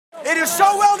It is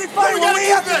so well defined. What we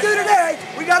have to do today,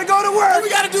 we got to go to work. We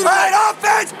got to do right.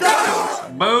 Offense, go!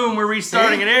 Boom, we're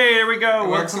restarting it. Hey, there we go.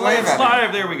 Works It's live.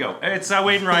 live. There we go. It's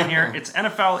Wade and Ryan here. It's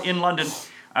NFL in London.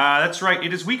 That's right.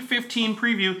 It is Week 15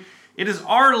 preview. It is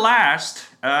our last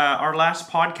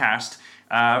podcast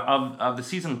of the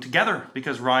season together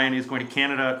because Ryan is going to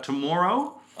Canada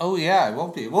tomorrow. Oh, yeah, it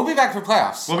won't be. We'll be back for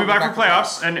playoffs. We'll be back for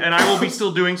playoffs, and I will be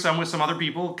still doing some with some other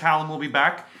people. Callum will be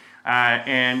back,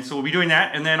 and so we'll be doing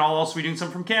that, and then I'll also be doing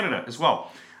some from Canada as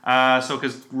well. So,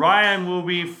 because Ryan will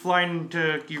be flying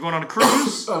you're going on a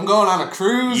cruise. I'm going on a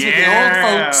cruise with the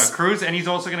old folks. Cruise, and he's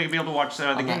also going to be able to watch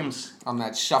the games. On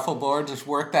that shuffleboard, just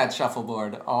work that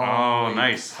shuffleboard. Oh,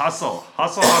 nice. Hustle.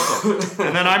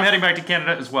 And then I'm heading back to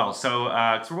Canada as well. So,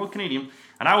 because we're both Canadian.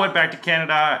 And I went back to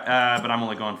Canada, but I'm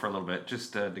only going for a little bit,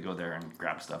 just to go there and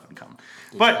grab stuff and come.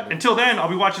 But until then,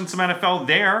 I'll be watching some NFL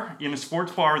there in a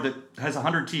sports bar that has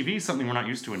 100 TVs, something we're not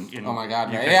used to in Oh my God!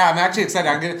 UK. Yeah, I'm actually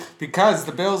excited. Because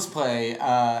the Bills play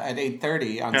at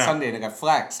 8:30 on Sunday, and I got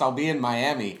flexed. I'll be in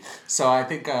Miami, so I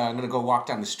think I'm gonna go walk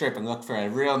down the strip and look for a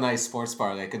real nice sports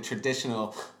bar, like a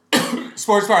traditional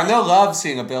sports bar, and they'll love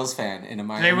seeing a Bills fan in a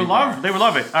Miami. They would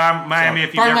love it. Miami,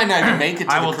 if you might not even make it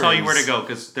to I the will tell you cruise. where to go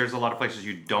because there's a lot of places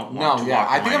you don't want to walk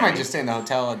I to think I Miami. might just stay in the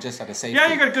hotel just at a safety.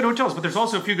 Yeah, you got good hotels, but there's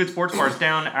also a few good sports bars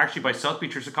down actually by South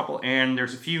Beach. There's a couple, and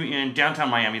there's a few in downtown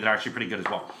Miami that are actually pretty good as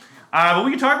well. But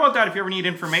we can talk about that if you ever need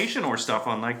information or stuff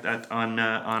on like that on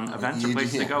events or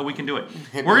places to go. We can do it.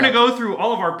 We're gonna go through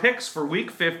all of our picks for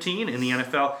Week 15 in the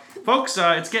NFL, folks.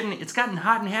 It's gotten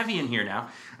hot and heavy in here now.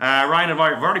 Ryan and I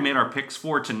have already made our picks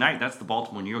for tonight. That's the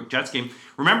Baltimore New York Jets game.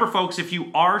 Remember, folks, if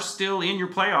you are still in your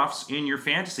playoffs in your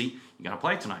fantasy, you gotta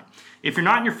play tonight. If you're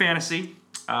not in your fantasy,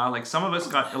 like some of us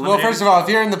got eliminated. Well, first of all, if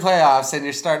you're in the playoffs and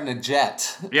you're starting a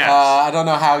Jet, yes. I don't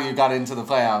know how you got into the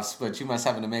playoffs, but you must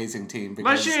have an amazing team.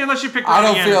 Unless you pick. I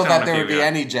don't feel that there would be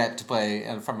any Jet to play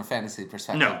from a fantasy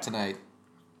perspective tonight.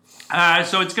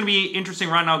 So it's going to be interesting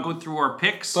right now. I'll go through our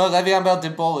picks. Well, Le'Veon Bell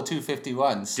did bowl a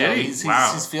 251, so did he?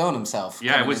 he's feeling himself.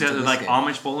 Yeah, was it like game.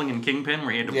 Amish bowling in Kingpin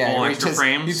where he had to bowl extra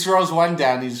frames? He throws one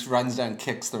down, he just runs down,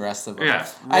 kicks the rest of them. Yeah.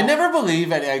 I never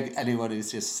believe anyone who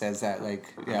just says that.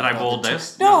 That I bowled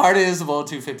this? No, hard it is to bowl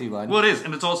 251. Well, it is,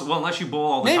 and it's also unless you bowl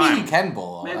all the time. Maybe he can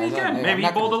bowl. Maybe he can. Maybe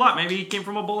he bowled a lot. Maybe he came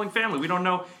from a bowling family. We don't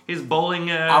know his bowling.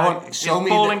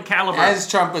 Bowling caliber.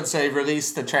 As Trump would say,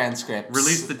 release the transcripts.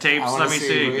 Release the tapes. Let me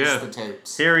see. Release the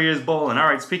tapes. Here he is bowling. All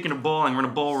right. Speaking of bowling, we're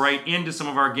gonna bowl right into some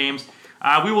of our games.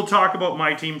 We will talk about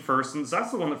my team first, since that's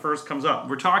the one that first comes up.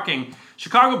 We're talking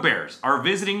Chicago Bears are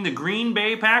visiting the Green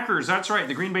Bay Packers. That's right,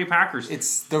 the Green Bay Packers.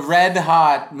 It's the red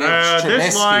hot Mitch Trubisky.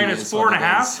 This line is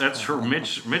 4.5. That's for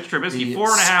Mitch Trubisky.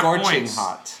 4.5 points.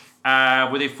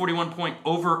 Hot. With a 41-point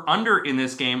over/under in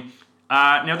this game.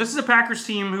 Now, this is a Packers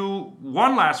team who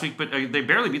won last week, but they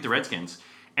barely beat the Redskins.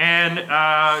 And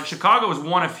Chicago has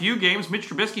won a few games. Mitch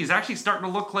Trubisky is actually starting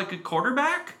to look like a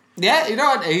quarterback. Yeah, you know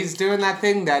what? He's doing that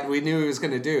thing that we knew he was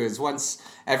going to do. Is once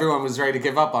everyone was ready to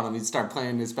give up on him, he'd start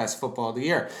playing his best football of the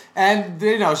year. And,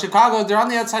 Chicago, they're on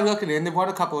the outside looking in. They've won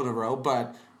a couple in a row.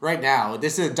 But right now,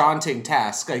 this is a daunting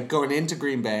task, going into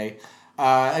Green Bay.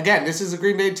 Again, this is a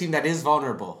Green Bay team that is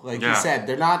vulnerable. Like you said,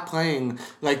 they're not playing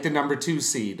like the number 2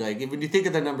 seed. Like when you think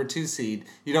of the number 2 seed,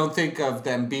 you don't think of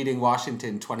them beating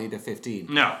Washington 20-15.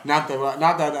 No, not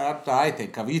that I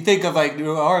think of. You think of like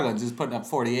New Orleans is putting up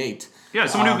 48. Yeah,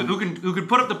 someone who can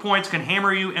put up the points, can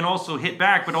hammer you, and also hit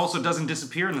back, but also doesn't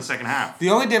disappear in the second half. The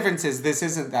only difference is this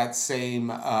isn't that same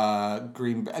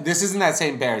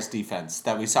Bears defense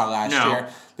that we saw last year.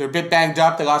 They're a bit banged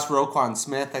up. They lost Roquan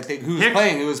Smith, I think, who was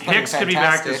playing Hicks fantastic. could be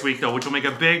back this week, though, which will make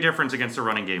a big difference against the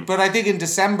running game. But I think in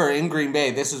December in Green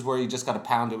Bay, this is where you just got to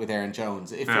pound it with Aaron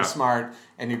Jones. If you're smart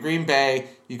and you're Green Bay,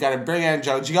 you got to bring Aaron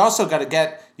Jones. You also got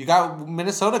to you got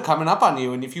Minnesota coming up on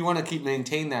you, and if you want to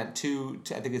maintain that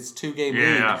 2-game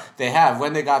lead they have,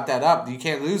 when they got that up, you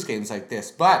can't lose games like this.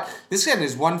 But this game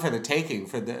is one for the taking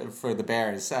for the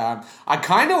Bears. I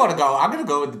kind of want to go. I'm going to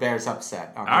go with the Bears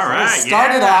upset. All right,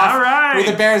 start it off with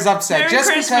the Bears upset, Merry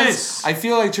just Christmas. because I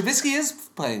feel like Trubisky is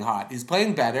playing hot. He's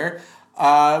playing better,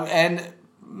 and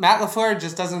Matt LaFleur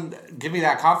just doesn't give me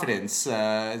that confidence. So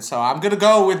I'm going to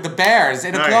go with the Bears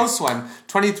in a close one,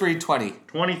 23-20.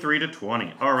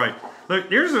 23-20. All right. Look,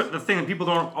 here's the thing that people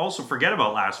don't also forget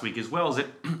about last week as well, is that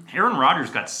Aaron Rodgers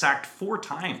got sacked 4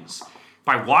 times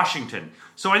by Washington.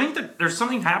 So I think that there's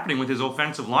something happening with his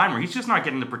offensive line where he's just not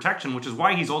getting the protection, which is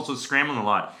why he's also scrambling a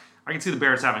lot. I can see the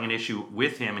Bears having an issue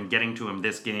with him and getting to him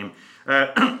this game.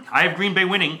 I have Green Bay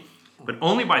winning, but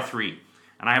only by 3.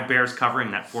 And I have Bears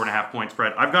covering that 4.5 point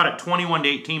spread. I've got it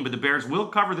 21-18, but the Bears will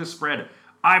cover this spread,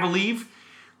 I believe.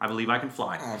 I believe I can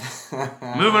fly.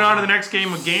 Moving on to the next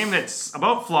game, a game that's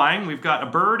about flying. We've got a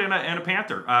bird and a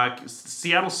panther.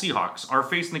 Seattle Seahawks are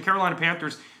facing the Carolina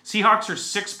Panthers. Seahawks are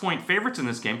 6-point favorites in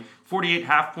this game. 48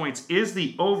 half points is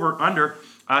the over-under.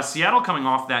 Seattle coming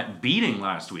off that beating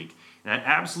last week. That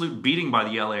absolute beating by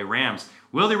the LA Rams.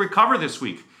 Will they recover this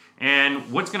week?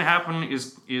 And what's going to happen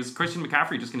is Christian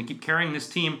McCaffrey just going to keep carrying this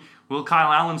team. Will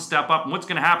Kyle Allen step up? And what's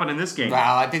going to happen in this game?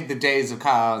 Well, I think the days of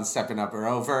Kyle Allen stepping up are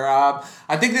over.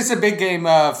 I think this is a big game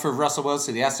for Russell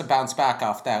Wilson. He has to bounce back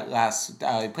off that last...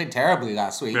 he played terribly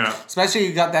last week. Yeah. Especially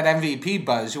you got that MVP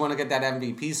buzz. You want to get that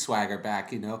MVP swagger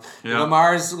back, you know. Yeah.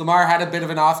 Lamar had a bit of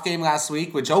an off game last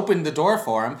week, which opened the door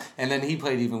for him, and then he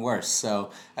played even worse.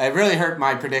 So it really hurt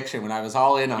my prediction when I was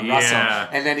all in on Russell,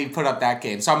 and then he put up that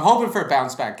game. So I'm hoping for a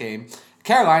bounce back game.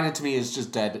 Carolina to me is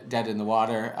just dead in the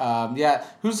water.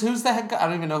 Who's the head? I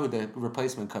don't even know who the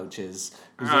replacement coach is.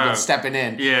 Who's stepping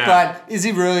in? Yeah. But is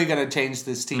he really going to change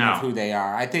this team No. of who they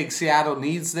are? I think Seattle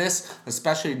needs this,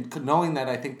 especially knowing that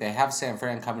I think they have San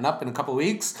Fran coming up in a couple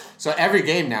weeks. So every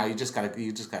game now you just gotta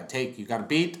take. You gotta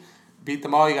beat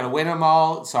them all. You gotta win them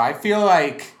all. So I feel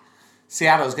like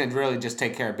Seattle's going to really just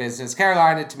take care of business.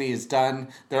 Carolina to me is done.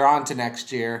 They're on to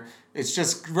next year. It's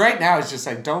just, right now, it's just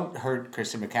like, don't hurt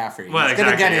Christian McCaffrey. Well, He's going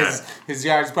to get exactly, his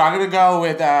yards. But I'm going to go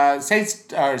with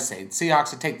Seahawks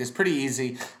to take this pretty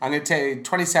easy. I'm going to take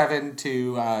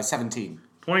 27-17.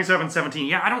 27-17.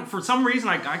 Yeah, for some reason,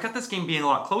 I got this game being a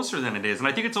lot closer than it is. And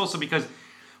I think it's also because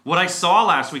what I saw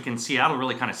last week in Seattle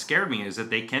really kind of scared me is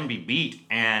that they can be beat.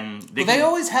 And they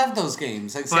always have those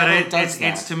games. Like, but Seattle does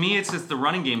that. to me, it's just the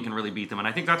running game can really beat them. And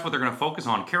I think that's what they're going to focus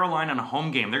on. Carolina in a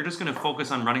home game, they're just going to focus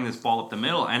on running this ball up the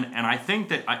middle. And I think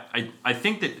that I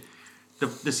think that the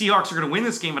Seahawks are going to win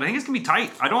this game, but I think it's going to be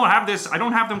tight. I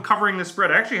don't have them covering the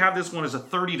spread. I actually have this one as a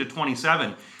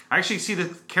 30-27. I actually see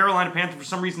the Carolina Panthers for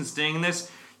some reason staying in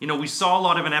this. You know, we saw a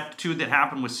lot of ineptitude that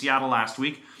happened with Seattle last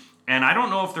week. And I don't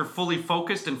know if they're fully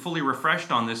focused and fully refreshed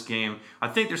on this game. I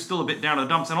think they're still a bit down to the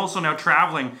dumps. And also now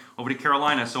traveling over to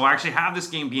Carolina. So I actually have this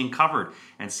game being covered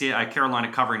and see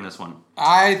Carolina covering this one.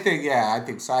 I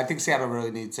think so. I think Seattle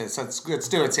really needs it. So let's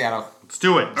do it, Seattle. Let's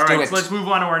do it. All right, so let's move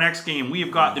on to our next game.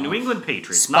 We've got the New England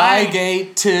Patriots.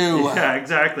 Spygate 2. Yeah,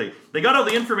 exactly. They got all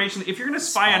the information. If you're going to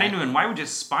spy on anyone, why would you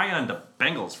spy on the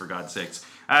Bengals, for God's sakes?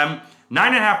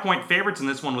 9.5-point favorites in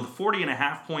this one with a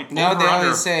 40.5-point over. No, they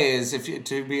always say is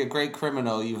to be a great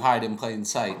criminal, you hide in plain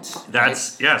sight.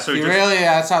 That's right? So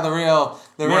that's how the real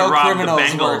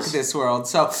criminals work in this world.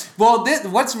 So,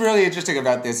 what's really interesting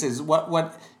about this is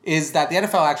what is that the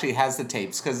NFL actually has the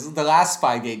tapes because the last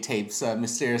Spygate tapes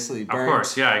mysteriously burned. Of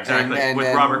course, yeah, exactly.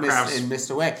 With Robert Kraft's and missed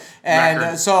away,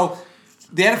 and so.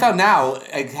 The NFL now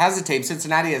has a tape.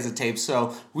 Cincinnati has a tape,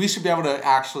 so we should be able to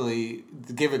actually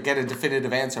get a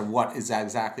definitive answer of what is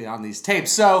exactly on these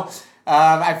tapes. So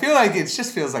I feel like it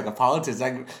just feels like a politics,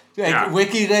 like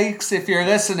WikiLeaks. If you're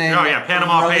listening,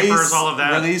 Panama Papers, all of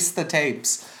that. Release the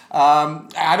tapes.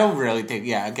 I don't really think.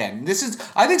 Yeah, again,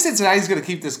 I think Cincinnati's going to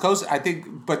keep this close.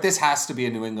 But this has to be a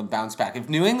New England bounce back. If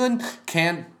New England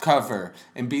can't cover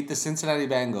and beat the Cincinnati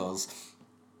Bengals,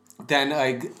 then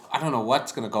I don't know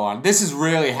what's going to go on. This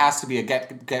really has to be a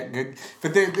get good.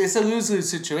 But it's a lose-lose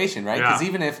situation, right? Because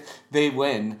even if they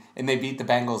win and they beat the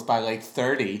Bengals by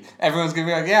 30, everyone's going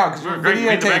to be like, yeah, because we're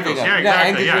videotaping them.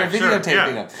 We're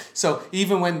videotaping them. So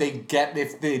even when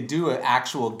if they do an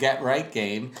actual get-right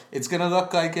game, it's going to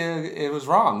look like it was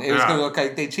wrong. It was going to look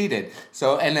like they cheated.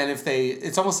 So, and then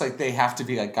it's almost like they have to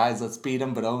be like, guys, let's beat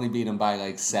them, but only beat them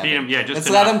by 7. Beat them, let's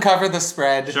let them cover the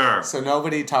spread. Sure. So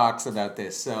nobody talks about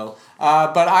this. So.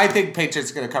 But I think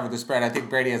Patriots are going to cover the spread. I think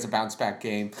Brady has a bounce back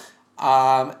game.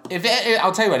 I'll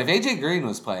tell you what, if AJ Green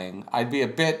was playing, I'd be a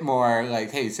bit more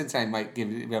like, hey, Cincinnati might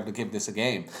be able to give this a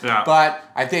game. Yeah. But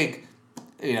I think,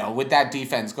 with that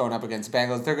defense going up against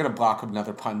Bengals, they're going to block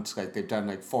another punt like they've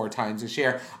done 4 times this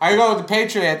year. I go with the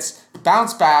Patriots,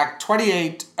 bounce back,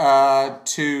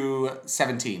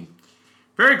 28-17.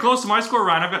 Very close to my score,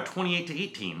 Ryan. I've got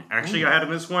 28-18. Actually, I had in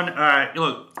this one.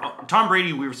 Look, Tom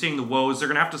Brady, we were seeing the woes. They're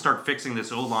going to have to start fixing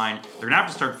this O-line. They're going to have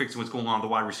to start fixing what's going on with the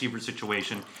wide receiver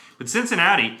situation. But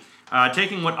Cincinnati,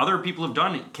 taking what other people have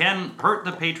done, can hurt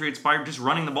the Patriots by just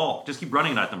running the ball. Just keep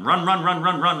running it at them. Run,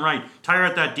 right. Tire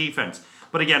at that defense.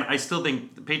 But again, I still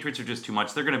think the Patriots are just too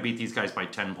much. They're going to beat these guys by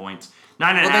 10 points.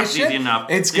 9.5 is easy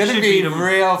enough. It's going to be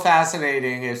real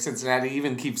fascinating if Cincinnati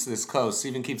even keeps this close,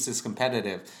 even keeps this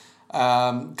competitive.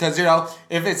 Because,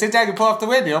 if Cincinnati can pull off the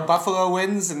win, Buffalo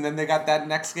wins, and then they got that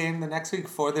next game the next week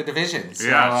for the division. So,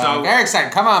 so very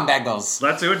excited. Come on, Bengals.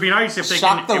 It would be nice if they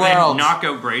Shock can the world. knock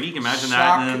out Brady. Imagine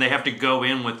that. And then they have to go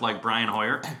in with, like, Brian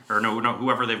Hoyer. Or no,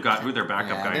 whoever they've got, who their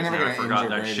backup guy is now. I forgot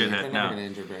that shithead now.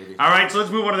 All right, so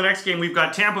let's move on to the next game. We've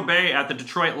got Tampa Bay at the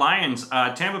Detroit Lions.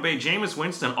 Tampa Bay, Jameis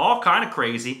Winston, all kind of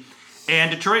crazy.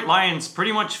 And Detroit Lions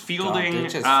pretty much fielding...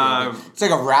 it's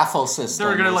like a raffle system.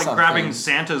 They're going to grabbing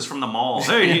Santas from the mall.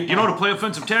 Hey, you know how to play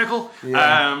offensive tackle?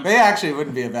 Yeah. They actually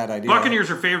wouldn't be a bad idea.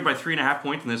 Buccaneers are favored by 3.5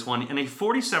 points in this one, and a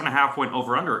 47.5 point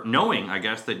over-under, knowing, I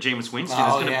guess, that Jameis Winston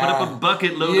is going to put up a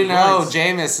bucket load of points.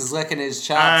 Jameis is licking his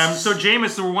chops. So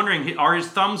Jameis, we're wondering, are his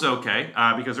thumbs okay?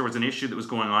 Because there was an issue that was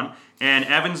going on. And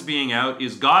Evans being out,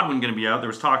 is Godwin going to be out? There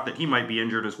was talk that he might be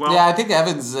injured as well. Yeah, I think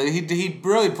Evans, he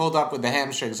really pulled up with the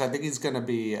hamstring, so I think he's going to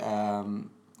be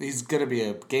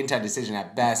a game time decision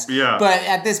at best. Yeah. But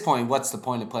at this point, what's the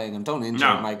point of playing him? Don't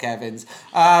injure Mike Evans.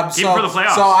 Keep him for the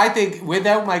playoffs. So I think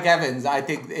without Mike Evans, I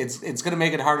think it's going to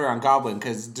make it harder on Godwin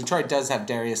because Detroit does have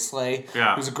Darius Slay,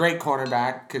 who's a great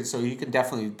cornerback, so he can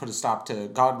definitely put a stop to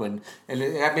Godwin, and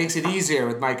that makes it easier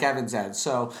with Mike Evans out.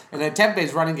 So, and then Tampa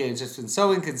Bay's running game's just been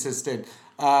so inconsistent.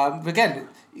 Again,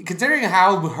 considering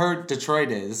how hurt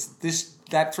Detroit is,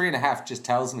 that 3.5 just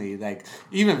tells me, like,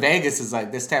 even Vegas is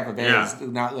like, this Tampa Bay is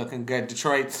not looking good.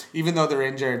 Detroit, even though they're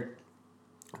injured,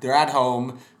 they're at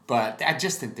home, but I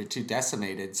just think they're too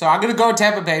decimated. So I'm going to go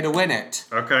Tampa Bay to win it.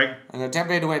 Okay. I'm going to Tampa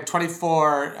Bay to win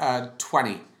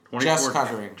 24-20. Just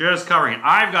covering. Just covering it.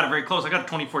 I've got it very close. I got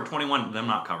 24-21, them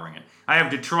not covering it. I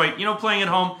have Detroit, playing at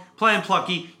home, playing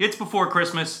plucky. It's before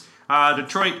Christmas.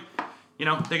 Detroit...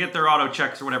 they get their auto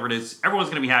checks or whatever it is. Everyone's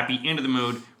going to be happy, into the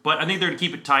mood. But I think they're going to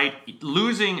keep it tight.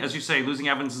 Losing, as you say, losing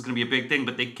Evans is going to be a big thing,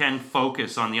 but they can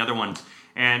focus on the other ones.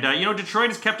 And, Detroit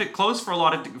has kept it close for a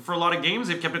lot of games.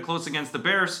 They've kept it close against the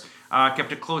Bears,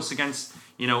 kept it close against,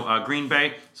 Green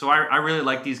Bay. So I really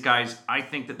like these guys. I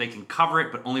think that they can cover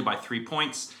it, but only by 3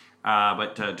 points.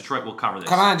 But Detroit will cover this.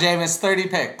 Come on, Jameis, 30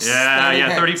 picks.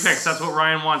 30 picks. That's what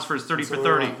Ryan wants for his 30 for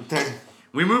 30.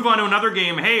 We move on to another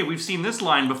game. Hey, we've seen this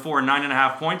line before,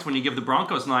 9.5 points. When you give the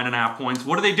Broncos 9.5 points,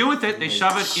 what do they do with it? They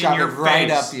shove it in your right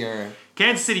face. Up your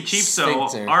Kansas City Chiefs, though,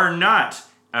 are not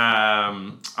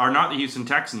the Houston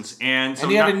Texans, and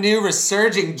you have a new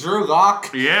resurging Drew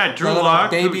Lock. Yeah, Drew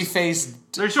Lock, baby face.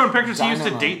 They're showing pictures. He used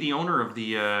to date the owner of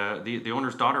the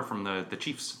owner's daughter from the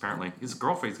Chiefs. Apparently, his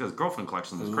girlfriend. He's got his girlfriend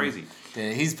collection. It's crazy.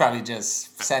 Yeah, he's probably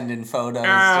just sending photos.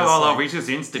 All over. He's just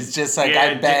instant. It's just like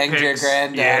I banged your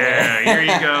granddaughter. Yeah, here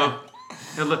you go.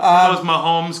 Those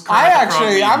Mahomes.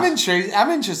 I'm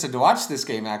interested to watch this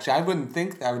game. Actually, I wouldn't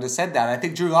think I would have said that. I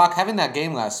think Drew Lock having that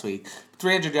game last week,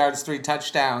 300 yards, 3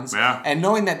 touchdowns, and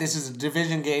knowing that this is a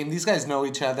division game, these guys know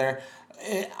each other.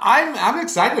 I'm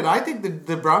excited. I think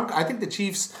the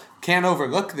Chiefs can't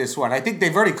overlook this one. I think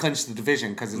they've already clinched the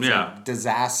division because it's a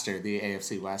disaster, the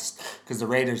AFC West, because the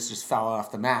Raiders just fell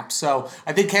off the map. So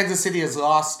I think Kansas City has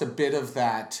lost a bit of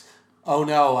that. Oh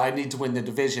no, I need to win the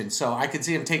division. So I could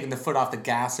see him taking the foot off the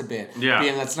gas a bit.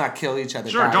 Being, let's not kill each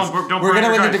other. Sure, guys. don't. We're gonna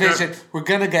win the division. We're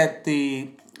gonna get the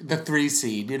 3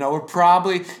 seed. We're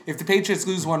probably, if the Patriots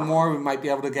lose one more, we might be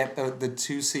able to get the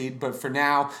 2 seed. But for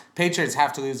now, Patriots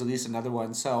have to lose at least another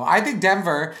one. So I think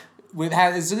Denver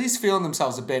is at least feeling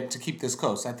themselves a bit to keep this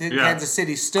close. I think Kansas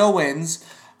City still wins.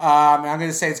 I'm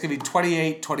going to say it's going to be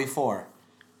 28-24 for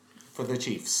the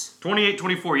Chiefs.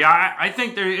 28-24. Yeah, I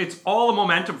think it's all a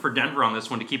momentum for Denver on this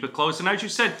one to keep it close. And as you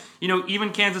said,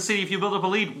 even Kansas City, if you build up a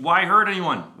lead, why hurt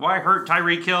anyone? Why hurt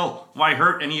Tyreek Hill? Why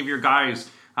hurt any of your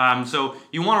guys? So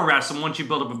you want to rest them once you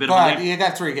build up a bit of a lead. But you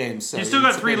got 3 games. So you still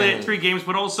got three games,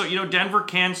 but also, Denver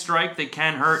can strike, they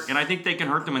can hurt, and I think they can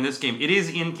hurt them in this game. It is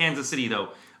in Kansas City, though.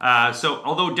 So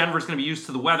although Denver's going to be used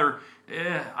to the weather,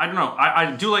 I don't know.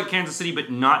 I do like Kansas City,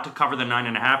 but not to cover the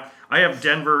 9.5. I have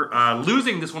Denver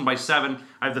losing this one by 7.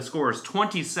 I have the scores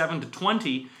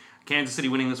 27-20. Kansas City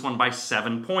winning this one by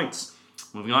 7 points.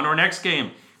 Moving on to our next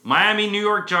game. Miami, New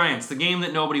York Giants, the game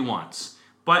that nobody wants.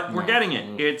 But we're getting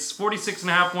it. It's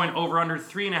 46.5 point over under,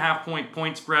 3.5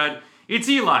 point spread. It's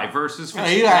Eli versus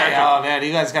Fitzpatrick. Oh man,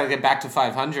 you guys got to get back to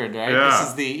 500, right? Yeah. This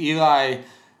is the Eli.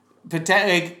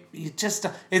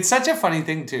 It's such a funny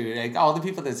thing too. Like all the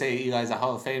people that say Eli's a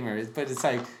Hall of Famer, but it's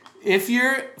like if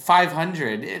you're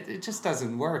 500, it just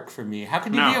doesn't work for me. How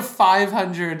can you be a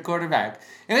 500 quarterback?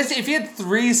 And if you had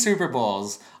 3 Super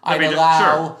Bowls, I'd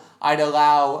allow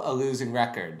a losing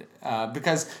record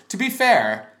because to be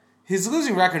fair. His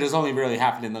losing record has only really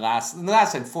happened in the last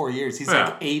 4 years. He's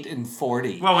like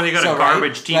 8-40. Well, when they got a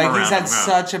garbage team around he's had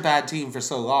such a bad team for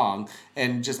so long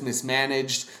and just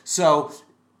mismanaged. So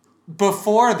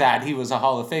before that, he was a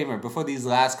Hall of Famer. Before these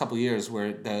last couple of years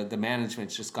where the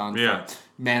management's just gone from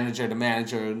manager to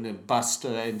manager and bust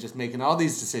and just making all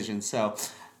these decisions. So,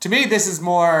 to me, this is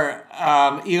more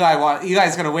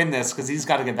Eli's going to win this because he's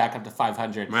got to get back up to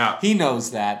 500. Yeah. He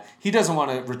knows that. He doesn't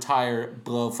want to retire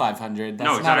below 500.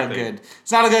 That's exactly.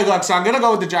 It's not a good look. So I'm going to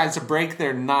go with the Giants to break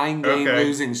their 9-game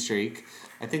losing streak.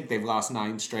 I think they've lost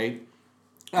 9 straight.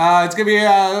 It's going to be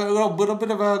a little bit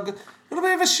of a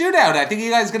shootout. I think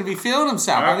Eli's going to be feeling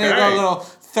himself. I'm going to go a little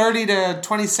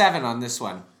 30-27 on this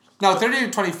one. No,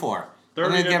 30-24.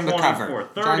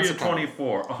 30-24.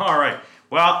 30-24. All right.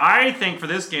 Well, I think for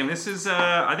this game, this is,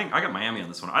 I think I got Miami on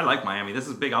this one. I like Miami. This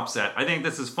is a big upset. I think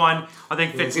this is fun. I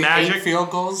think Fitz magic. 8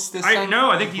 field goals this time?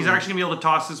 No, I think he's actually going to be able to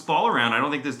toss this ball around. I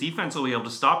don't think this defense will be able to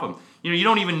stop him. You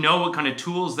don't even know what kind of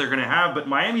tools they're going to have, but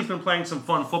Miami's been playing some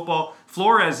fun football.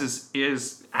 Flores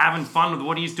is having fun with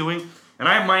what he's doing. And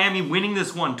I have Miami winning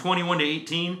this one,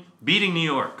 21-18, beating New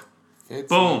York.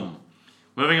 Boom.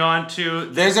 Moving on to...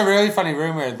 There's a really funny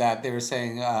rumor that they were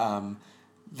saying...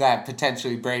 that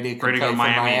potentially Brady could play for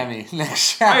Miami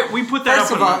next year. We put that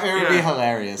First up. First of all, it would be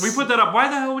hilarious. We put that up. Why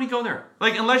the hell would he go there?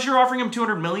 Like, unless you're offering him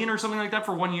 $200 million or something like that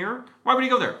for 1 year, why would he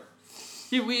go there?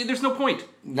 There's no point.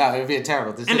 No, it would be a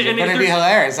terrible decision. But it'd be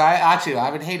hilarious. I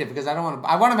would hate it because I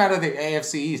want him out of the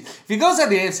AFC East. If he goes out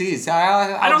of the AFC East,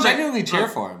 I'll genuinely cheer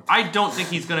for him. I don't think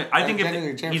he's going to... I think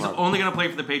he's only going to play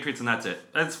for the Patriots and that's it.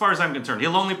 As far as I'm concerned.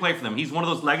 He'll only play for them. He's one of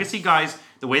those legacy guys,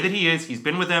 the way that he is. He's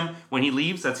been with them. When he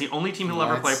leaves, that's the only team he'll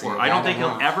ever play for. I don't think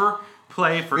he'll ever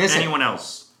play for anyone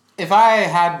else. If I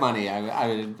had money,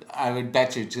 I would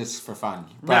bet you just for fun.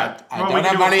 But I don't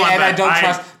have money and I don't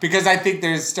trust because I think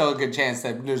there's still a good chance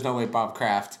that there's no way Bob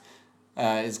Kraft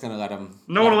is going to let him.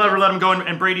 No one will ever let him go,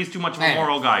 and Brady's too much of a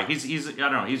moral guy. He's I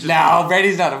don't know. He's just no,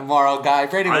 Brady's not a moral guy.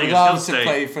 Brady would love to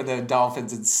play for the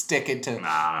Dolphins and stick it to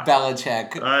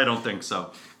Belichick. I don't think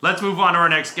so. Let's move on to our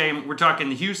next game. We're talking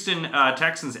the Houston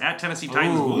Texans at Tennessee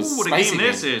Titans. Ooh, what a game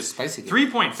this is. Spicy game.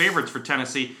 3-point favorites for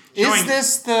Tennessee. Is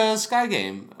this the Sky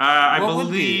game? I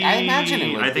believe. I imagine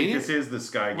it would be. I think this is the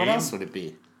Sky game. What else would it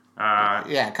be?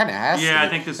 Yeah, it kind of has to be. I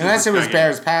think this is unless it was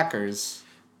Bears-Packers.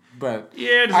 But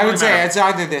I would say it's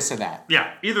either this or that.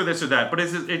 Yeah, either this or that. But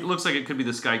it looks like it could be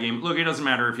the Sky game. Look, it doesn't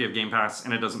matter if you have Game Pass,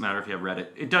 and it doesn't matter if you have Reddit.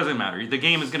 It doesn't matter. The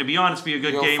game is going to be on. It's going to be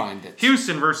a good game. Find it.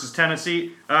 Houston versus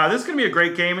Tennessee. This is going to be a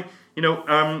great game. You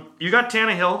got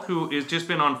Tannehill, who has just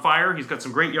been on fire. He's got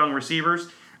some great young receivers.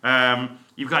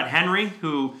 You've got Henry,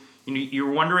 who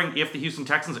you're wondering if the Houston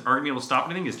Texans aren't going to be able to stop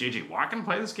anything. Is J.J. Watt going to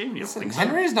play this game? You don't think so?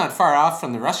 Henry's not far off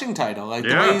from the rushing title. The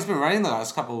way he's been running the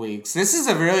last couple of weeks. This is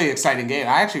a really exciting game.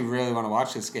 I actually really want to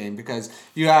watch this game because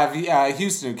you have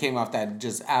Houston who came off that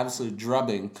just absolute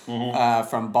drubbing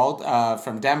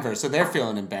from Denver. So they're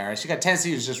feeling embarrassed. You got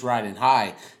Tennessee who's just riding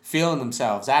high, feeling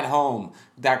themselves at home.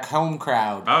 That home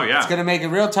crowd. Oh, yeah. It's going to make it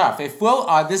real tough. If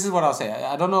this is what I'll say.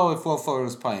 I don't know if Will Fuller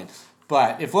was playing.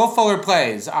 But if Will Fuller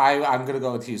plays, I'm going to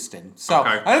go with Houston. So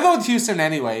I'm going to go with Houston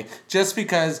anyway, just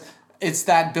because it's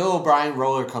that Bill O'Brien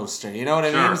roller coaster. You know what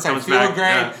I mean? It's like feel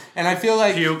great, and I feel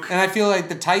like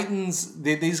the Titans.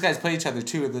 These guys play each other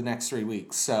 2 of the next 3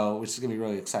 weeks, so which is going to be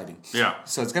really exciting. Yeah.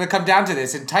 So it's going to come down to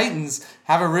this, and Titans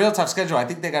have a real tough schedule. I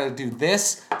think they got to do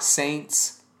this,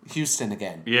 Saints, Houston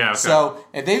again. Yeah. Okay. So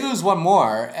if they lose one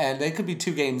more, and they could be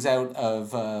 2 games out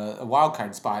of a wild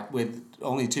card spot with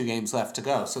only 2 games left to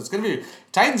go. So it's going to be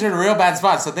Titans are in a real bad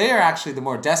spot. So they are actually the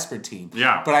more desperate team.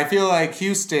 Yeah. But I feel like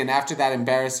Houston, after that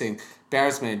embarrassment,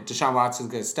 Deshaun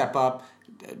Watson's going to step up.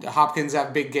 Hopkins have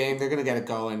a big game. They're going to get it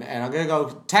going. And I'm going to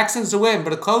go Texans to win,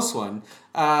 but a close one.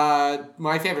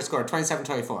 My favorite score,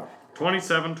 27-24.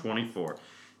 27-24.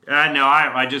 No,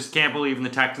 I just can't believe in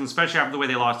the Texans, especially after the way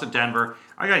they lost to Denver.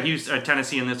 I got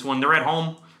Tennessee in this one. They're at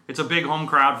home. It's a big home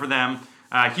crowd for them.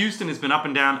 Houston has been up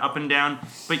and down.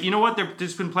 But you know what? They've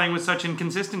just been playing with such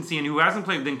inconsistency, and who hasn't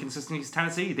played with inconsistency is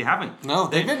Tennessee. They haven't. No,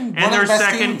 they've been one of the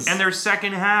best teams. And their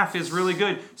second half is really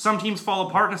good. Some teams fall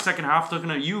apart in the second half.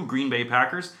 Looking at you, Green Bay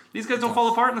Packers. These guys don't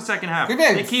fall apart in the second half.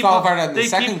 They fall apart in the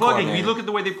second keep plugging. quarter. You look at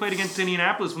the way they played against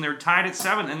Indianapolis when they were tied at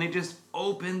 7, and they just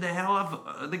opened the hell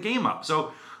of the game up.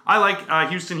 So I like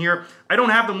Houston here. I don't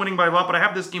have them winning by a lot, but I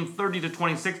have this game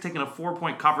 30-26, taking a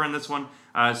 4-point cover in this one.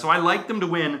 So I like them to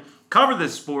win. Cover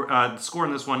this score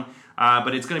in this one,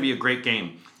 but it's going to be a great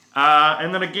game.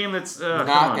 And then a game that's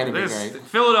not going to be great.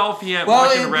 Philadelphia. Well,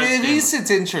 at least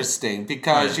it's interesting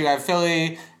because you have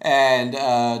Philly and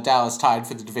Dallas tied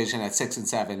for the division at 6 and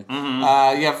 7.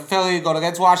 Mm-hmm. You have Philly going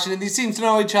against Washington. These teams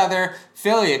know each other.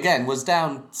 Philly again was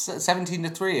down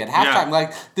 17-3 at halftime. Yeah.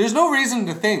 Like, there's no reason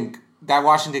to think that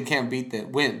Washington can't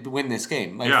win this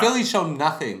game. Like, Philly showed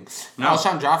nothing. No.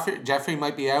 Alshon Jeffrey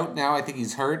might be out now. I think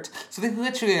he's hurt. So they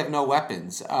literally have no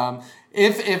weapons.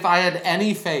 If I had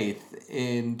any faith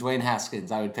in Dwayne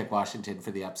Haskins, I would pick Washington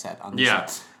for the upset on this one.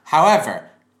 However,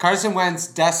 Carson Wentz,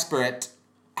 desperate,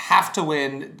 have to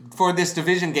win for this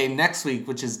division game next week,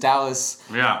 which is Dallas,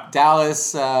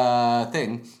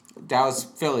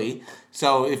 Philly.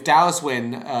 So if Dallas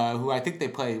win, who I think they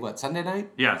play, Sunday night?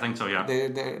 Yeah, I think so, yeah.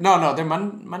 They're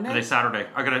Monday? Are they Saturday?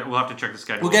 We'll have to check the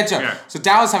schedule. We'll get to it. Yeah. So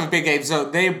Dallas have a big game, so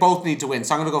they both need to win.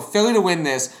 So I'm going to go Philly to win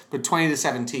this, but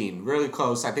 20-17. Really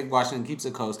close. I think Washington keeps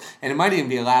it close. And it might even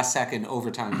be a last-second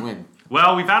overtime win.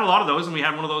 Well, we've had a lot of those, and we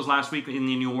had one of those last week in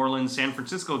the New Orleans-San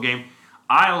Francisco game.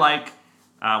 I like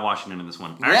Washington in this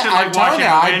one. I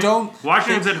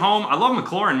Washington's at home. I love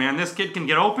McLaurin, man. This kid can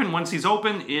get open. Once he's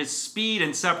open, his speed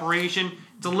and separation,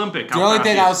 it's Olympic. The only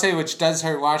thing I'll say which does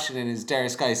hurt Washington is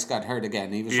Darius Geis got hurt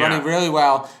again. He was running really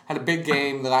well, had a big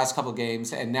game the last couple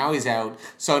games, and now he's out.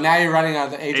 So now you're running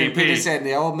out of Adrian Peterson,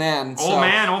 the old man. Old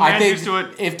man used to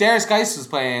it. If Darius Geis was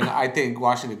playing, I think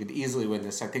Washington could easily win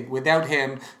this. I think without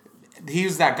him, he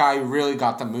was that guy who really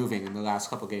got them moving in the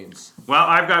last couple games. Well,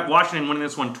 I've got Washington winning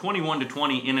this one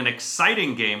 21-20 in an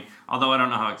exciting game, although I don't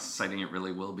know how exciting it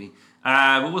really will be.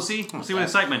 But we'll see. We'll see with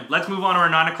excitement. Let's move on to our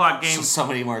 9 o'clock game. So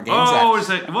many more games.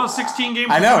 16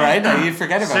 games. I know, right? No, you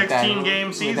forget about 16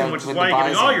 game season, which is why you're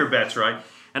getting all your bets right.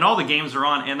 And all the games are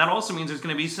on. And that also means there's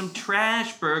going to be some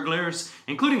trash burglars,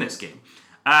 including this game.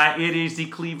 It is the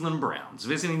Cleveland Browns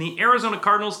visiting the Arizona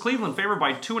Cardinals. Cleveland favored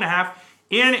by 2.5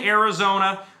 in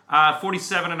Arizona.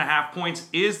 47.5 points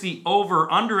is the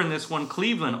over-under in this one.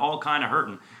 Cleveland all kind of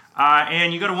hurting.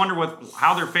 And you got to wonder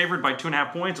how they're favored by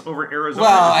 2.5 points over Arizona.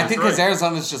 Well, I think because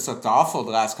Arizona's just looked awful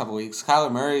the last couple of weeks.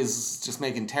 Kyler Murray is just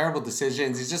making terrible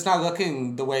decisions. He's just not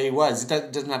looking the way he was. He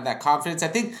doesn't have that confidence. I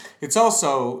think it's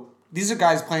also, these are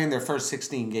guys playing their first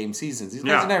 16-game seasons. These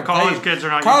guys never college kids are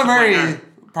not Kyler Murray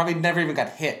probably never even got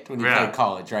hit when he played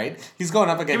college, right? He's going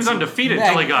up against... He was undefeated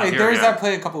until he got here. There was that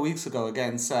play a couple weeks ago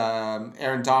against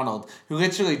Aaron Donald, who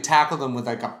literally tackled him with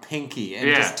like a pinky and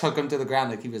just took him to the ground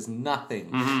like he was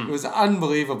nothing. Mm-hmm. It was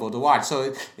unbelievable to watch.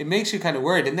 So it makes you kind of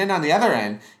worried. And then on the other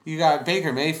end, you got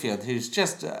Baker Mayfield, who's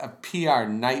just a PR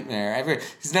nightmare.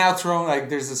 He's now thrown,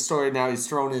 there's a story now, he's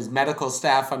thrown his medical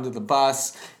staff under the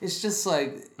bus. It's just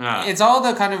it's all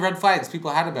the kind of red flags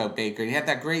people had about Baker. He had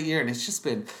that great year, and it's just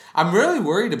been... I'm really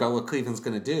worried about what Cleveland's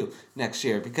going to do next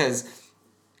year, because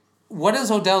what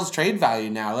is Odell's trade value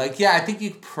now? I think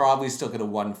you probably still get a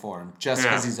 1 for him just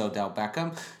because he's Odell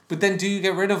Beckham. But then do you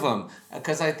get rid of him?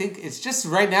 Because I think it's just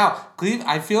right now,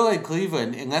 I feel like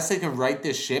Cleveland, unless they can right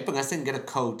this ship, unless they can get a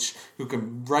coach who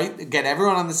can get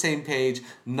everyone on the same page,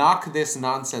 knock this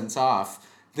nonsense off,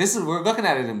 we're looking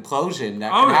at an implosion that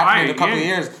can happen in a couple of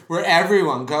years where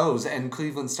everyone goes and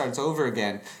Cleveland starts over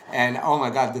again. And oh my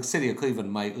God, the city of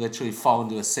Cleveland might literally fall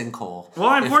into a sinkhole.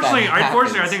 Well, unfortunately,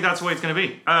 I think that's the way it's going to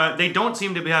be. They don't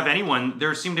seem to have anyone.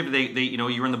 There seem to be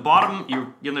you're in the bottom.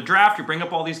 You're in the draft. You bring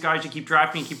up all these guys. You keep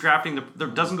drafting.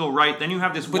 That doesn't go right. Then you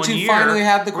have this but 1 year. But you finally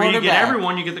have the quarterback. Where you get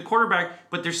everyone. You get the quarterback,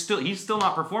 but he's still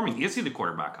not performing. Is he the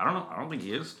quarterback? I don't know. I don't think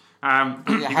he is. You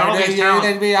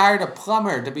hired a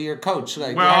plumber to be your coach. You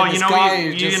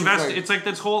invest. It's like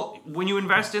this whole, when you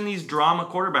invest in these drama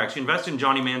quarterbacks, you invest in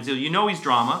Johnny Manziel. He's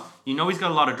drama. He's got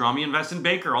a lot of drama. You invest in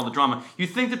Baker, all the drama. You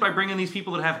think that by bringing these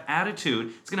people that have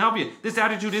attitude, it's going to help you. This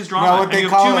attitude is drama. You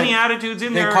have too many attitudes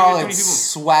in there. They call it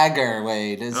swagger,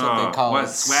 Wade. Is what they call it.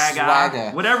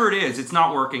 Swagger. Whatever it is, it's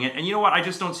not working. And you know what? I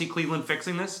just don't see Cleveland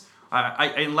fixing this.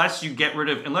 Unless you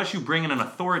bring in an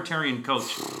authoritarian coach,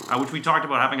 which we talked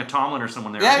about having a Tomlin or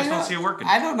someone there. I just don't see it working.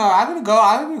 I don't know. I'm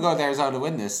gonna go to Arizona to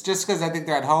win this, just because I think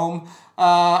they're at home.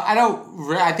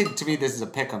 I think to me this is a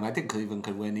pick 'em. I think Cleveland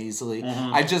could win easily.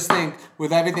 Mm-hmm. I just think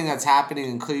with everything that's happening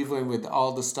in Cleveland, with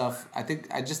all the stuff,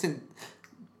 I just think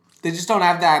they just don't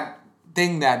have that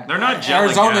thing that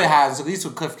Arizona has. At least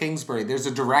with Cliff Kingsbury, there's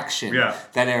a direction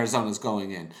that Arizona's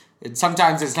going in.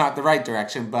 Sometimes it's not the right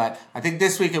direction, but I think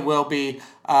this week it will be,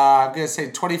 I'm going to say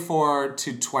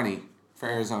 24-20 for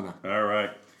Arizona. All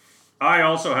right. I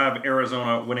also have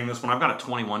Arizona winning this one. I've got a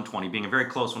 21-20, being a very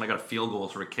close one. I got a field goal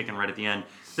sort of kicking right at the end.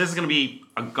 This is going to be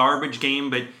a garbage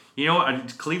game, but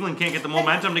Cleveland can't get the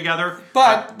momentum together.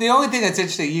 But the only thing that's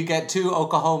interesting, you get two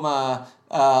Oklahoma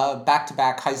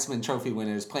back-to-back Heisman Trophy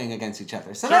winners playing against each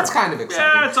other. So that's kind of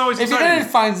exciting. Yeah, it's always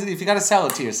exciting. If you got to sell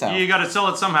it to yourself. You got to sell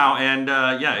it somehow, and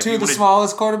Two of the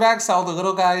smallest quarterbacks, all the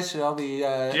little guys should all be.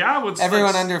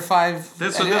 Everyone under 5.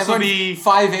 This will be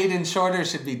 5'8" and shorter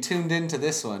should be tuned into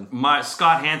this one.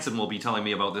 Scott Hansen will be telling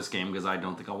me about this game because I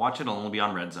don't think I'll watch it. It'll only be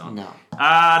on Red Zone. No.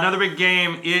 Another big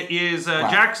game. It is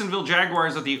Jacksonville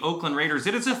Jaguars at the Oakland Raiders.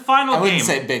 It is a final game. I wouldn't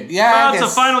say big. Yeah, it's a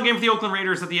final game for the Oakland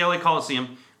Raiders at the LA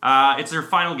Coliseum. It's their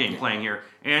final game playing here.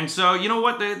 And so, you know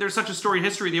what? There's such a storied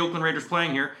history of the Oakland Raiders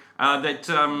playing here that,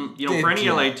 for any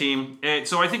LA team.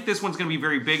 So I think this one's going to be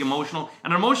very big, emotional,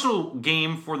 and an emotional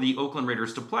game for the Oakland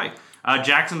Raiders to play.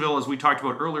 Jacksonville, as we talked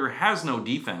about earlier, has no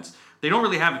defense. They don't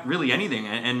really have anything.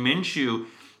 And Minshew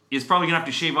is probably going to have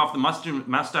to shave off the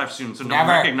mustache soon so no one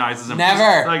recognizes him.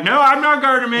 Never. Like, no, I'm not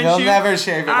Gardner Minshew. You'll never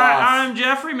shave it off. I'm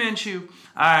Jeffrey Minshew.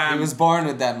 He was born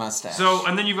with that mustache. So,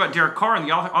 and then you've got Derek Carr on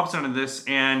the opposite end of this,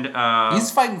 and he's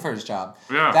fighting for his job.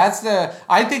 Yeah,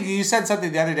 I think you said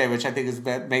something the other day, which I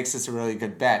think makes this a really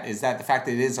good bet. Is that the fact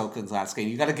that it is Oakland's last game?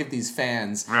 You got to give these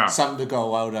fans something to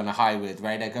go out on a high with,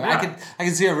 right? I can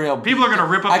see a real people are going to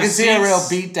rip up. I can see a real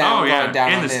beatdown going down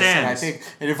in on the this, stands.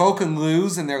 and if Oakland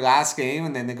lose in their last game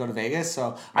and then they go to Vegas,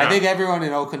 I think everyone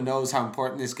in Oakland knows how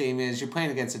important this game is. You're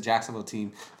playing against a Jacksonville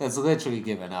team that's literally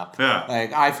given up. Yeah,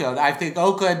 I think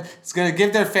Oakland is going to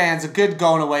give their fans a good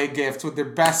going away gift with their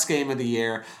best game of the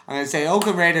year. I'm going to say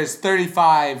Oakland Raiders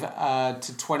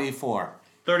 35-24.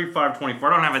 35-24. I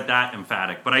don't have it that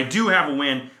emphatic, but I do have a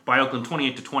win by Oakland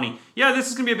 28-20. Yeah, this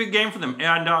is going to be a big game for them.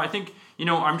 And I think,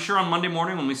 I'm sure on Monday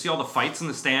morning when we see all the fights in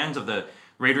the stands of the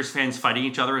Raiders fans fighting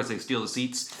each other as they steal the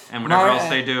seats and whatever else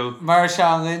they do.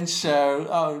 Marshawn Lynch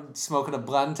smoking a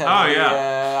blunt on the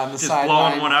sideline. Just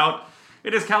blowing one out.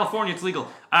 It is California. It's legal.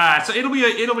 So it'll be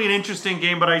an interesting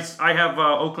game, but I have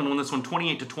Oakland win this one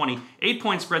 28-20.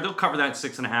 8-point spread. They'll cover that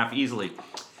 6.5 easily.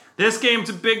 This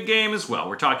game's a big game as well.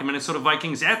 We're talking Minnesota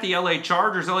Vikings at the LA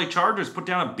Chargers. LA Chargers put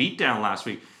down a beatdown last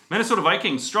week. Minnesota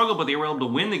Vikings struggled, but they were able to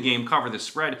win the game, cover the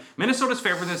spread. Minnesota's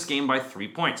favored in this game by 3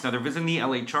 points. Now they're visiting the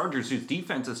LA Chargers, whose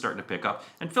defense is starting to pick up.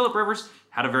 And Phillip Rivers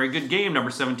had a very good game.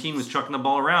 Number 17 was chucking the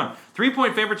ball around.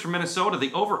 3-point favorites for Minnesota.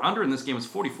 The over-under in this game was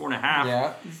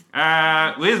 44.5.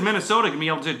 Yeah. Is Minnesota going to be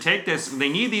able to take this? They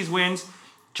need these wins.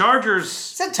 Chargers.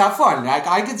 It's a tough one.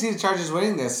 I could see the Chargers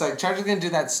winning this. Chargers going to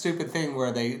do that stupid thing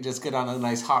where they just get on a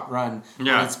nice hot run and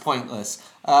it's pointless.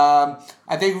 I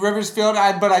think Rivers Field,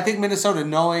 but I think Minnesota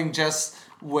knowing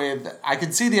I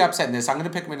could see the upset in this. I'm going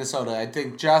to pick Minnesota. I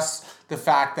think just the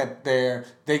fact that they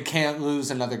can't lose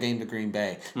another game to Green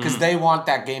Bay because they want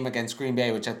that game against Green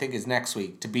Bay, which I think is next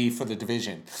week, to be for the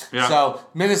division. Yeah. So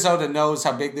Minnesota knows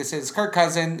how big this is. Kirk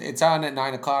Cousins, it's on at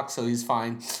 9:00, so he's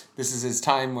fine. This is his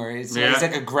time where he's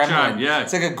like a gremlin.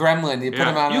 It's like a gremlin. You put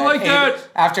him on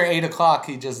after 8:00.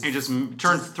 He just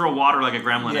throw water like a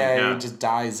gremlin. He just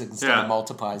dies instead of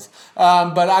multiplies.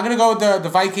 But I'm gonna go with the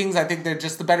Vikings. I think they're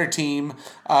just the better team.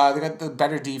 They got the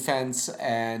better defense,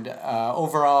 and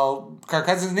overall, Kirk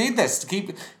Cousins need this to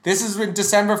keep. This is in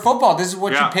December football. This is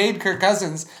what you paid Kirk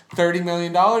Cousins $30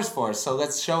 million for. So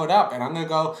let's show it up. And I'm gonna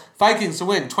go Vikings to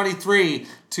win 23-17.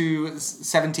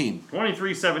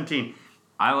 23-17.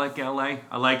 I like LA.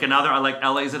 I like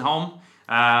LA's at home.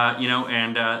 I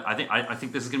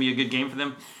think this is going to be a good game for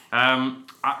them.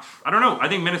 I don't know. I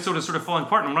think Minnesota's sort of falling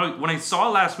apart. And when I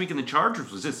saw last week in the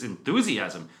Chargers was just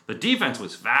enthusiasm. The defense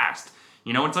was fast.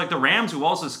 It's like the Rams who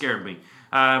also scared me.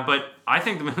 But I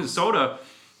think the Minnesota,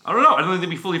 I don't know. I don't think they'll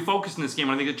be fully focused in this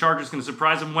game. I think the Chargers going to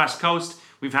surprise them. West Coast,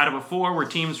 we've had it before where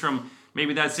teams from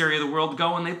maybe that's the area of the world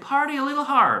go and they party a little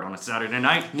hard on a Saturday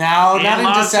night. No, not in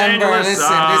December. Listen,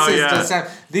 this is December.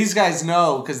 These guys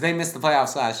know because they missed the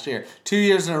playoffs last year. 2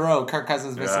 years in a row, Kirk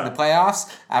Cousins missing the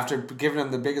playoffs after giving him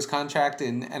the biggest contract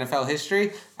in NFL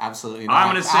history. Absolutely not.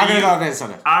 I'm going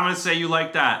to say you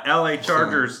like that. LA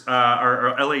Chargers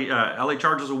LA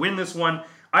Chargers will win this one.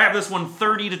 I have this one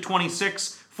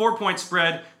 30-26, 4-point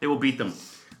spread. They will beat them.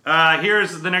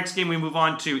 Here's the next game we move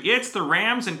on to. It's the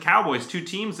Rams and Cowboys, two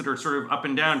teams that are sort of up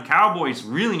and down. Cowboys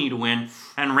really need to win,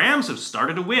 and Rams have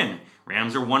started to win.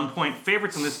 Rams are 1-point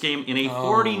favorites in this game in a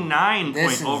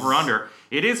 49-point over-under.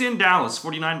 It is in Dallas.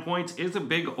 49 points is a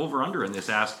big over-under in this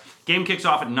ass. Game kicks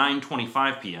off at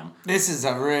 9:25 p.m. This is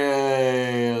a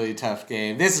really tough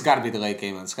game. This has got to be the late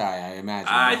game on Sky, I imagine.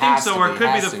 I think so, or it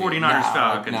could be the 49ers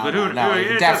Falcons. No,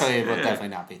 it definitely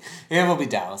not be. It will be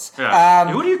Dallas.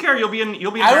 Yeah. Who do you care? You'll be in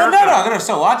America. I don't know. I'm going to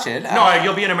still watch it. No,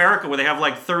 you'll be in America where they have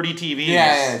like 30 TVs.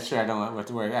 Yeah, sure. I don't want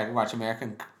to worry. I can watch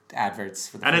American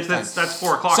adverts. And that's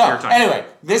 4:00 your time. Anyway,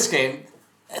 this game,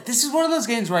 This is one of those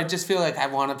games where I just feel like I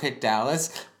want to pick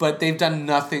Dallas, but they've done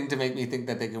nothing to make me think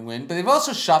that they can win. But they've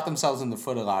also shot themselves in the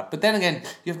foot a lot. But then again,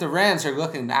 you have the Rams who are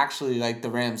looking actually like the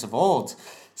Rams of old.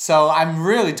 So I'm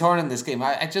really torn in this game.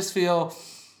 I just feel...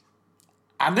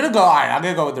 I'm going to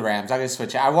go with the Rams. I'm going to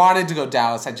switch it. I wanted to go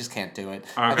Dallas. I just can't do it.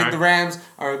 Okay. I think the Rams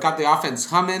got the offense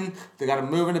humming. They got them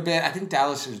moving a bit. I think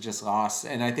Dallas has just lost.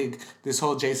 And I think this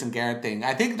whole Jason Garrett thing,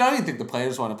 I don't even think the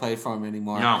players want to play for him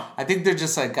anymore. No. I think they're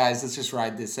just like, guys, let's just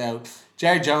ride this out.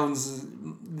 Jerry Jones,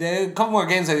 a couple more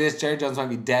games like this, Jerry Jones might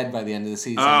be dead by the end of the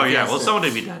season. Oh, yeah. Well, someone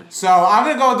would be dead. So I'm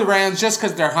going to go with the Rams just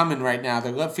because they're humming right now.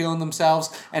 They're feeling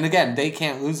themselves. And again, they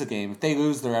can't lose a game. If they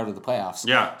lose, they're out of the playoffs.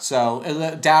 Yeah. So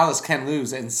Dallas can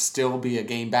lose and still be a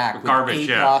game back with Garbage,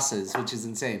 8 losses, which is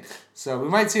insane. So we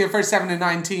might see a first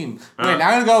 7-9 team. Wait, I'm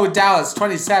going to go with Dallas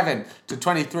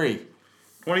 27-23.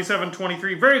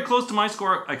 27-23. Very close to my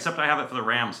score, except I have it for the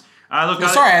Rams.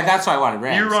 Sorry, that's why I wanted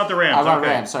Rams. You want the Rams. I want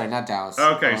okay. Rams, sorry, not Dallas.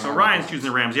 Okay, so Ryan's choosing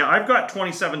the Rams. Yeah, I've got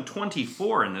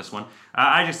 27-24 in this one.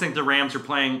 I just think the Rams are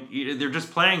they're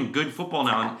just playing good football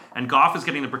now, and Goff is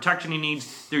getting the protection he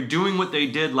needs. They're doing what they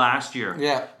did last year.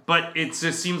 Yeah. But it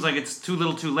just seems like it's too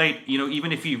little too late.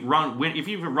 Even if you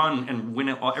run and win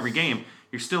every game,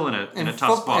 you're still in a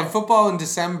tough spot. And football in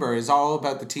December is all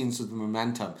about the teams with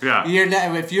momentum. Yeah.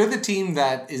 If you're the team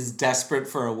that is desperate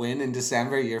for a win in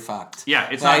December, you're fucked. Yeah,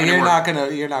 it's not going to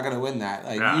work. You're not gonna win that.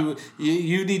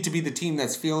 You need to be the team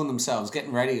that's feeling themselves,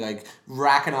 getting ready,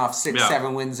 racking off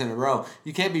 6-7 wins in a row.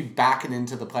 You can't be backing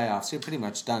into the playoffs. You're pretty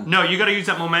much done. No, you got to use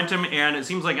that momentum, and it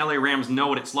seems like LA Rams know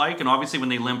what it's like. And obviously, when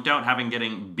they limped out,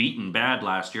 getting beaten bad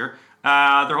last year.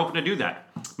 They're hoping to do that.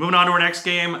 Moving on to our next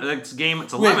game. It's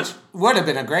 11. Which would have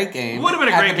been a great game. Would have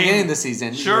been a great game. At the beginning of the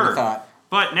season. Sure. You would have thought.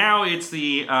 But now it's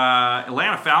the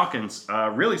Atlanta Falcons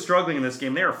really struggling in this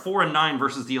game. They are 4-9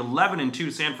 versus the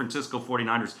 11-2 San Francisco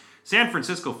 49ers. San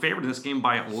Francisco favored in this game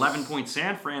by 11 points.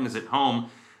 San Fran is at home.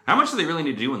 How much do they really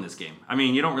need to do in this game? I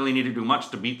mean, you don't really need to do much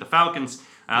to beat the Falcons. The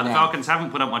Falcons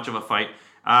haven't put up much of a fight.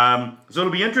 So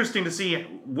it'll be interesting to see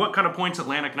what kind of points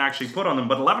Atlanta can actually put on them.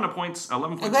 But 11 points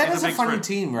Atlanta's a funny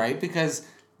team, right? Because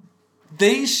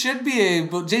they should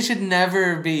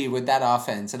never be with that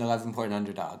offense an 11-point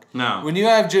underdog. No. When you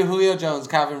have Julio Jones,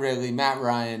 Calvin Ridley, Matt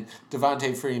Ryan,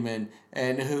 Devontae Freeman,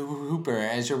 and Hooper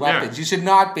as your weapons, you should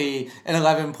not be an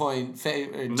 11-point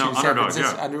favorite to San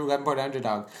Francisco, 11-point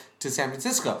underdog to San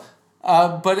Francisco.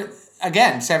 But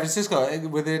again, San Francisco,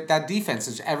 with that defense,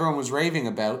 which everyone was raving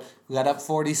about, let up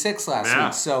 46 last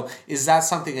week. So is that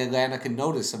something Atlanta can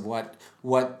notice of what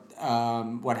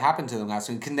happened to them last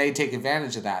week? Can they take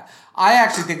advantage of that? I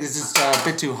actually think this is a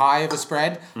bit too high of a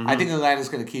spread. Mm-hmm. I think Atlanta's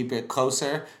going to keep it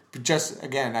closer. But just,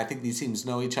 again, I think these teams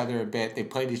know each other a bit. They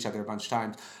played each other a bunch of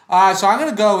times. So I'm going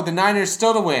to go with the Niners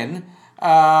still to win.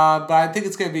 But I think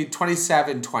it's going to be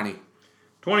 27-20.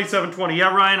 27-20.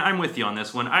 Yeah, Ryan, I'm with you on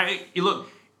this one.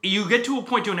 You get to a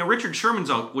point too, now Richard Sherman's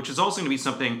out, which is also going to be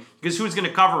something, because who's going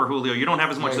to cover Julio? You don't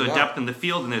have as much of the depth in the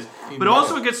field in this. But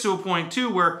also it gets to a point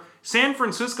too where San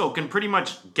Francisco can pretty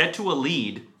much get to a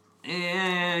lead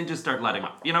and just start letting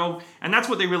up, and that's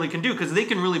what they really can do, because they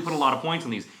can really put a lot of points on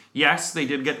these. Yes, they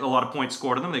did get a lot of points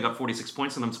scored on them. They got 46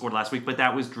 points on them scored last week, but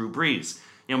that was Drew Brees.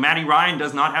 Matty Ryan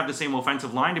does not have the same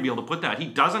offensive line to be able to put that. He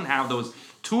doesn't have those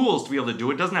tools to be able to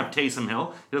do it. Doesn't have Taysom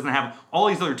Hill. He doesn't have all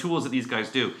these other tools that these guys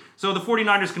do. So the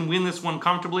 49ers can win this one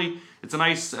comfortably. It's a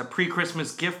nice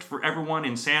pre-Christmas gift for everyone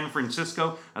in San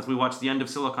Francisco as we watch the end of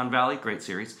Silicon Valley. Great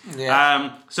series.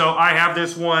 Yeah. So I have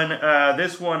this one.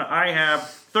 I have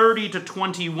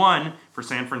 30-21 for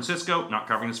San Francisco, not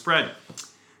covering the spread.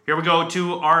 Here we go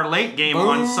to our late game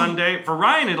on Sunday. For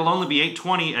Ryan, it'll only be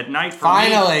 8:20 at night. For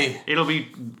me, it'll be,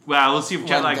 we'll see if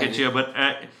jet lag gets you, but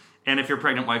and if your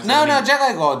pregnant wife... No, jet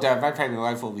lag won't. My pregnant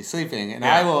wife will be sleeping, and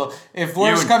I will, if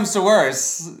worse comes to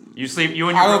worse...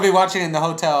 I will be watching in the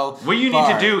hotel What you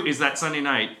need to do is that Sunday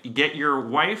night, get your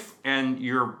wife and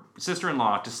your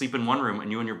sister-in-law to sleep in one room,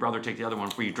 and you and your brother take the other one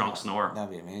for you drunk snore.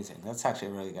 That'd be amazing. That's actually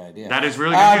a really good idea. That is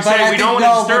really good. You say we don't want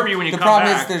to disturb you when you come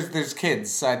back. The problem is there's kids,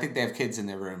 so I think they have kids in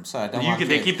their room, so I don't want kids.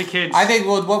 They keep the kids. I think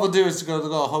what we'll do is to go to the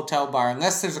little hotel bar,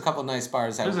 unless there's a couple nice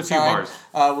bars outside. There's a few bars.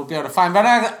 We'll be able to find.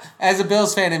 But as a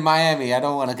Bills fan in Miami, I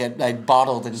don't want to get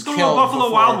bottled and killed. Just go to Buffalo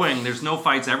Wild Wing. There's no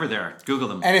fights ever there. Google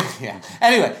them.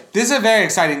 Anyway, this is a very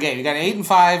exciting game. You got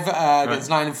 8-5 against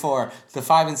 9-4. The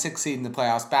 5 and 6 seed in the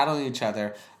playoffs battling each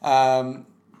other.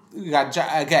 You got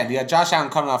Josh Allen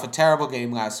coming off a terrible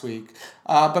game last week.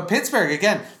 But Pittsburgh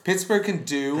can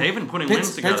do... They've been putting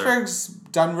wins together. Pittsburgh's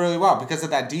done really well because of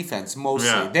that defense, mostly.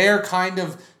 Yeah. They're kind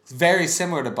of It's very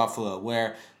similar to Buffalo,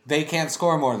 where they can't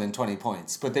score more than 20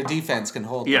 points, but their defense can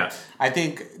hold them. Yeah. I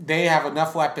think they have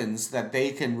enough weapons that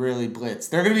they can really blitz.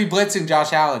 They're going to be blitzing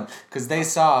Josh Allen because they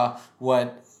saw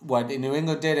what New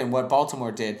England did and what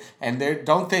Baltimore did. And they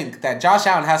don't think that Josh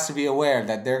Allen has to be aware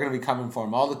that they're going to be coming for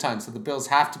him all the time. So the Bills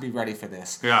have to be ready for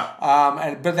this. Yeah.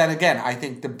 But then again, I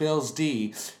think the Bills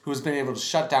D, who's been able to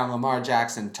shut down Lamar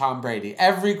Jackson, Tom Brady,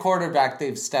 every quarterback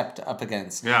they've stepped up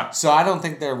against. Yeah. So I don't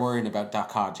think they're worrying about Doc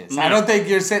Hodges. No. I don't think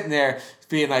you're sitting there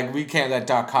being like, we can't let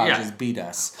Doc Hodges beat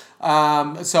us.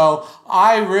 So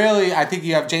I think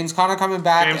you have James Conner coming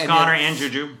back. James Conner and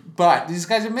Juju. But these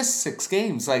guys have missed 6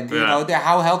 games. You know,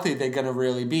 how healthy are they going to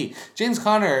really be? James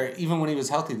Conner, even when he was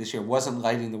healthy this year, wasn't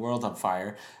lighting the world on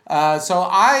fire. So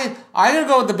I'm going to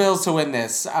go with the Bills to win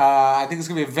this. I think it's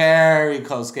going to be a very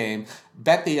close game.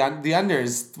 Bet the under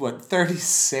is,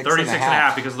 36 and a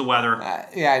half because of the weather.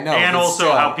 Yeah, I know. And also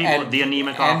still, how people, the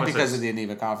anemic offenses. And because of the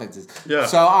anemic offenses. Yeah.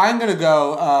 So I'm going to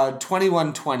go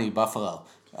 21-20 Buffalo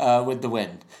with the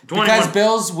win. 21. Because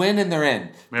Bills win and they're in.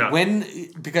 Yeah.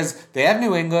 Win because they have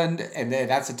New England, and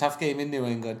that's a tough game in New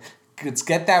England. Let's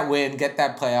get that win, get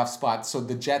that playoff spot, so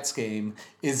the Jets game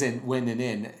isn't winning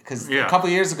in. Because a couple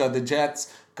years ago, the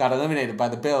Jets got eliminated by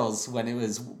the Bills when it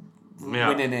was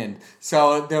winning in.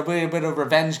 So there'll be a bit of a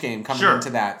revenge game coming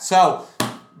into that. So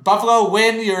Buffalo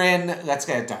win, you're in. Let's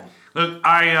get it done. Look,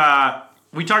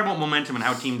 we talked about momentum and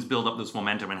how teams build up this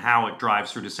momentum and how it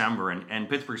drives through December, and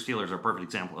Pittsburgh Steelers are a perfect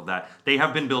example of that. They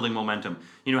have been building momentum.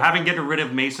 You know, having gotten rid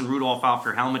of Mason Rudolph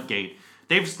after Helmetgate,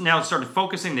 they've now started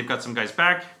focusing. They've got some guys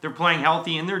back. They're playing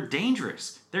healthy, and they're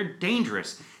dangerous. They're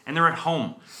dangerous, and they're at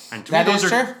home. And to me,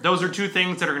 those are two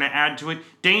things that are going to add to it.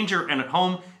 Danger and at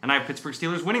home, and I have Pittsburgh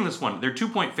Steelers winning this one. They're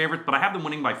 2-point favorites, but I have them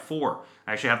winning by 4.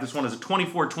 I actually have this one as a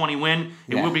 24-20 win.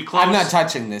 It will be close. I'm not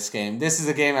touching this game. This is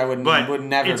a game I would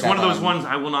never. It's one of those ones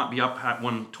I will not be up at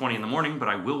 1:20 in the morning, but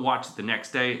I will watch it the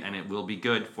next day, and it will be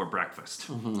good for breakfast.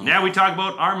 Mm-hmm. Now we talk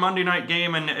about our Monday night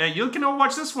game, and you can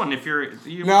watch this one if you're.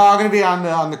 No, I'm going to be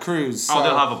on the cruise. So. Oh,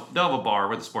 they'll have a bar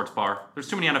with a sports bar. There's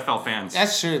too many NFL fans.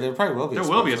 That's true. There probably will be. There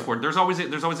will be a sport. There's always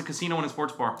a casino and a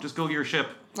sports bar. Just go to your ship.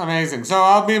 Amazing.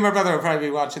 So me and my brother will probably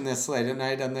be watching this late at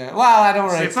night on the. Well, I don't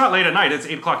really. It's not late at night. It's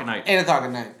 8:00 at night. 8:00 at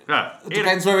night. Yeah. It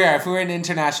depends where we are. If we're in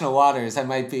international waters, I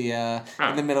might be in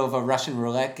the middle of a Russian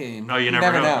roulette game. Oh, you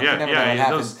never know. Yeah, you never know what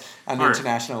happens on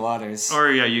international waters.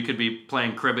 Or you could be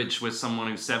playing cribbage with someone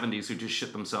who's 70s who just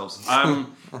shit themselves.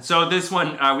 So this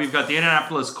one, we've got the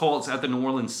Indianapolis Colts at the New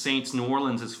Orleans Saints. New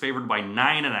Orleans is favored by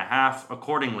 9.5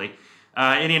 accordingly.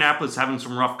 Indianapolis having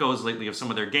some rough goes lately of some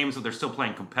of their games, but they're still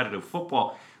playing competitive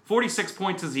football. 46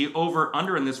 points is the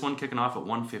over-under in this one, kicking off at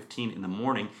 1:15 in the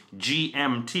morning,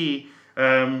 GMT.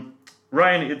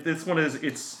 Ryan, this one is,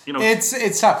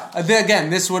 It's tough. Again,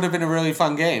 this would have been a really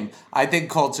fun game. I think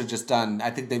Colts are just done.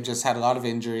 I think they've just had a lot of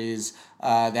injuries. They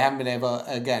haven't been able,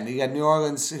 again, you got New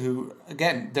Orleans who,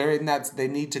 again, they're in that, they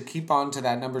need to keep on to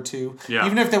that number 2. Yeah.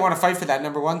 Even if they want to fight for that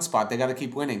number 1 spot, they got to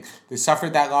keep winning. They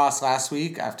suffered that loss last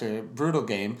week after a brutal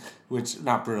game,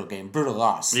 brutal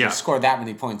loss. Yeah. They scored that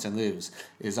many points and lose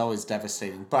is always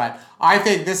devastating. But I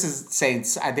think this is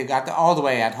Saints. I think all the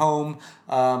way at home.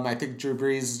 I think Drew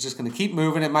Brees is just going to keep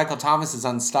moving it. Michael Thomas is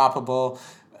unstoppable.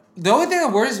 The only thing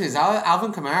that worries me is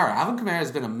Alvin Kamara. Alvin Kamara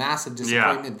has been a massive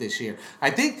disappointment this year.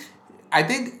 I think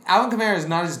Alvin Kamara is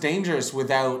not as dangerous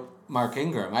without Mark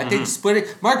Ingram. I think splitting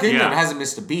Mark Ingram hasn't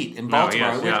missed a beat in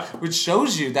Baltimore, which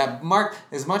shows you that Mark,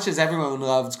 as much as everyone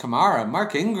loves Kamara,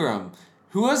 Mark Ingram,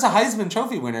 who was a Heisman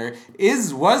Trophy winner,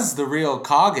 was the real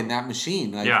cog in that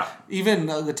machine. Even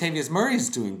Latavius Murray's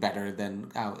doing better than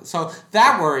so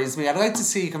that worries me. I'd like to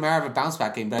see Kamara have a bounce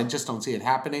back game, but I just don't see it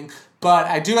happening. But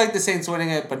I do like the Saints winning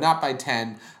it, but not by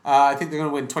 10. I think they're going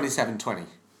to win 27-20.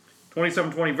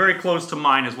 27-20, very close to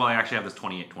mine as well. I actually have this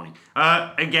 28-20.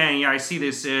 Again, I see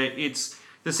this. It's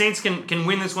the Saints can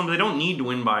win this one, but they don't need to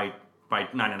win by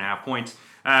 9.5 points.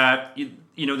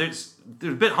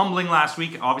 There's a bit humbling last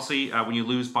week, obviously, when you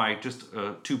lose by just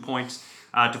 2 points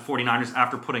to 49ers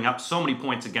after putting up so many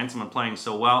points against them and playing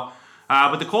so well.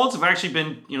 But the Colts have actually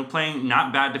been, playing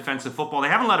not bad defensive football. They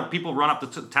haven't let people run up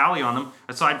the tally on them,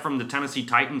 aside from the Tennessee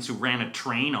Titans who ran a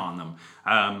train on them.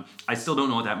 I still don't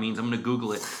know what that means. I'm going to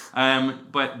Google it.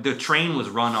 But the train was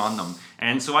run on them.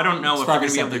 And so I don't know if they're going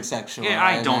to be able to... sexual. Yeah,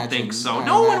 I don't think so.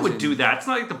 No one would do that. It's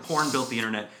not like the porn built the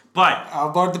internet. But...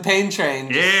 aboard the pain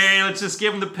train. Hey, let's just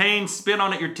give them the pain. Spit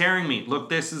on it. You're tearing me. Look,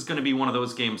 this is going to be one of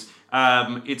those games.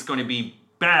 It's going to be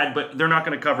bad, but they're not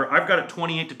going to cover. I've got it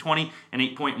 28-20, an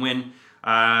 8-point win.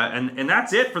 And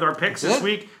that's it for our picks this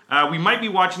week. We might be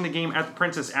watching the game at the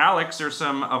Princess Alex. There's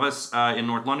some of us in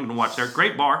North London to watch there.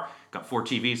 Great bar. Got 4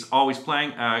 TVs, always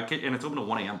playing. And it's open till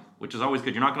 1 a.m. which is always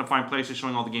good. You're not going to find places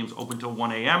showing all the games open till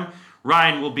 1 a.m.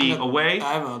 Ryan will be away.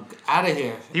 I'm out of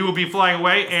here. He will be flying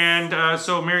away, and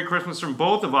so Merry Christmas from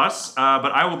both of us.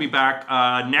 But I will be back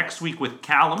next week with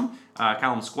Callum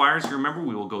Squires. You remember,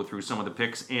 we will go through some of the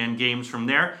picks and games from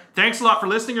there. Thanks a lot for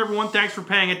listening, everyone. Thanks for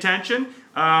paying attention.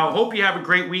 Hope you have a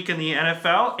great week in the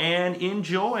NFL, and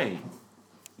enjoy.